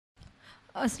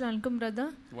Assalamu alaikum,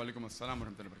 brother. Walaikum assalam wa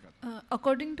rahmatullahi wa barakatuh.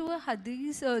 According to a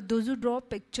hadith, those who draw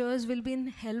pictures will be in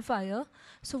hellfire.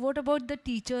 So what about the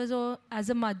teachers or as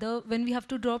a mother when we have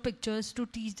to draw pictures to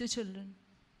teach the children?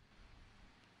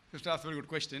 Sister asked a very good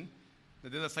question.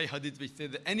 That there's a Sahih hadith which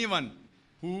says that anyone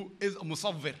who is a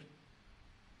musawwir,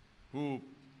 who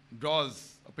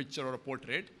draws a picture or a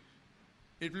portrait,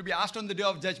 it will be asked on the day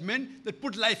of judgment that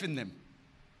put life in them.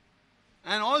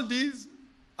 And all these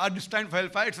are destined for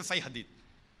hellfire. It's a Sahih hadith.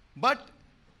 But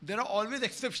there are always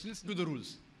exceptions to the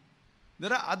rules.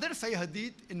 There are other Sahih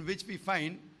hadith in which we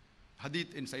find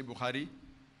hadith in Sahih Bukhari,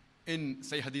 in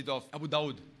Sahih hadith of Abu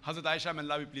Dawud, Hazrat Aisha, may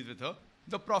Allah be pleased with her.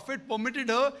 The Prophet permitted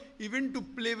her even to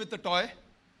play with a toy,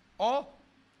 or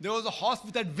there was a horse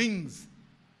with had wings.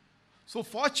 So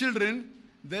for children,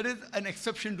 there is an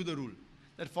exception to the rule.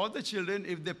 That for the children,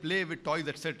 if they play with toys,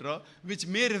 etc., which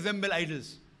may resemble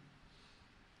idols,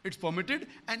 it's permitted.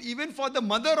 And even for the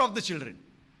mother of the children,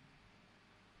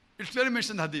 it's clearly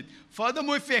mentioned in the hadith.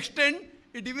 Furthermore, if we extend,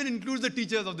 it even includes the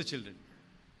teachers of the children.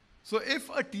 So if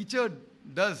a teacher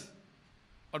does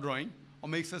a drawing or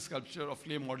makes a sculpture or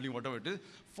clay modeling, whatever it is,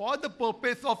 for the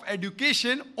purpose of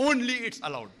education, only it's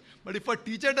allowed. But if a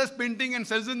teacher does painting and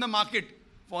sells in the market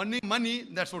for earning money,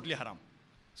 that's totally haram.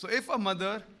 So if a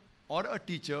mother or a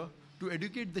teacher, to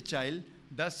educate the child,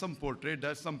 does some portrait,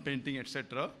 does some painting,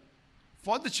 etc.,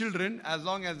 for the children, as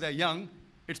long as they're young,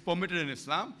 it's permitted in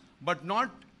Islam, but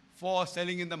not for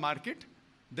selling in the market.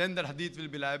 Then the hadith will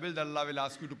be liable, that Allah will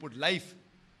ask you to put life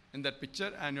in that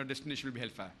picture and your destination will be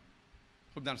hellfire.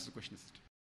 Hope that answers the question, sister.